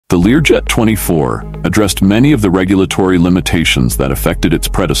The Learjet 24 addressed many of the regulatory limitations that affected its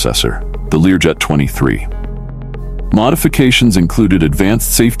predecessor, the Learjet 23. Modifications included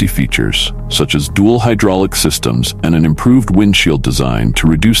advanced safety features, such as dual hydraulic systems and an improved windshield design to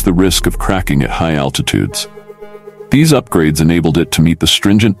reduce the risk of cracking at high altitudes. These upgrades enabled it to meet the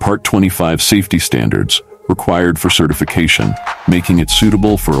stringent Part 25 safety standards required for certification, making it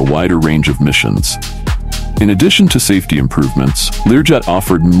suitable for a wider range of missions. In addition to safety improvements, Learjet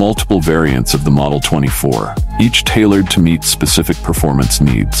offered multiple variants of the Model 24, each tailored to meet specific performance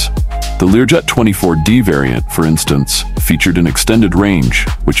needs. The Learjet 24D variant, for instance, featured an extended range,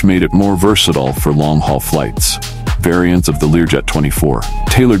 which made it more versatile for long-haul flights. Variants of the Learjet 24,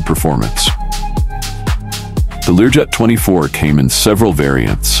 tailored performance. The Learjet 24 came in several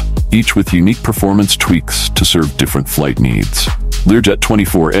variants, each with unique performance tweaks to serve different flight needs. Learjet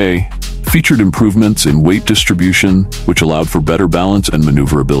 24A featured improvements in weight distribution, which allowed for better balance and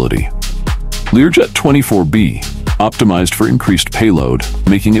maneuverability. Learjet 24B optimized for increased payload,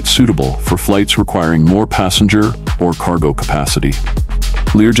 making it suitable for flights requiring more passenger or cargo capacity.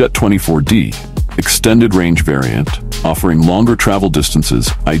 Learjet 24D, extended range variant, offering longer travel distances,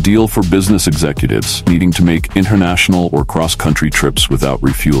 ideal for business executives needing to make international or cross-country trips without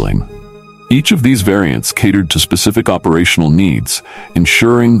refueling. Each of these variants catered to specific operational needs,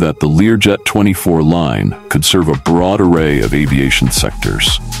 ensuring that the Learjet 24 line could serve a broad array of aviation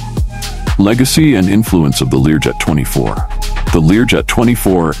sectors. Legacy and influence of the Learjet 24. The Learjet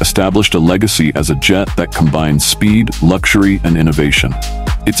 24 established a legacy as a jet that combines speed, luxury, and innovation.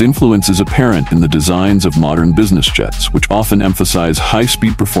 Its influence is apparent in the designs of modern business jets, which often emphasize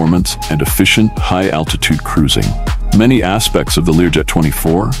high-speed performance and efficient, high-altitude cruising. Many aspects of the Learjet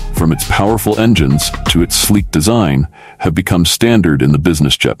 24, from its powerful engines to its sleek design, have become standard in the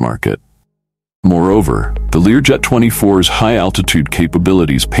business jet market. Moreover, the Learjet 24's high-altitude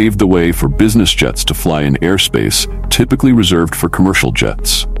capabilities paved the way for business jets to fly in airspace typically reserved for commercial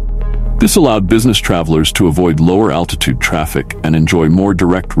jets. This allowed business travelers to avoid lower-altitude traffic and enjoy more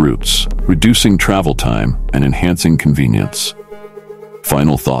direct routes, reducing travel time and enhancing convenience.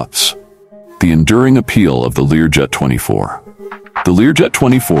 Final thoughts. The enduring appeal of the Learjet 24. The Learjet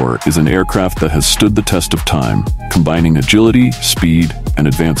 24 is an aircraft that has stood the test of time, combining agility, speed, and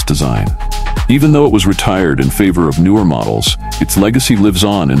advanced design. Even though it was retired in favor of newer models, its legacy lives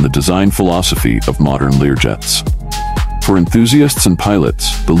on in the design philosophy of modern Learjets. For enthusiasts and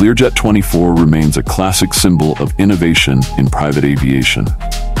pilots, the Learjet 24 remains a classic symbol of innovation in private aviation.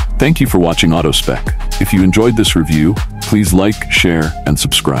 Thank you for watching AutoSpec. If you enjoyed this review, please like, share, and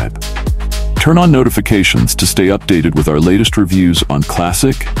subscribe. Turn on notifications to stay updated with our latest reviews on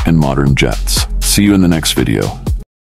classic and modern jets. See you in the next video.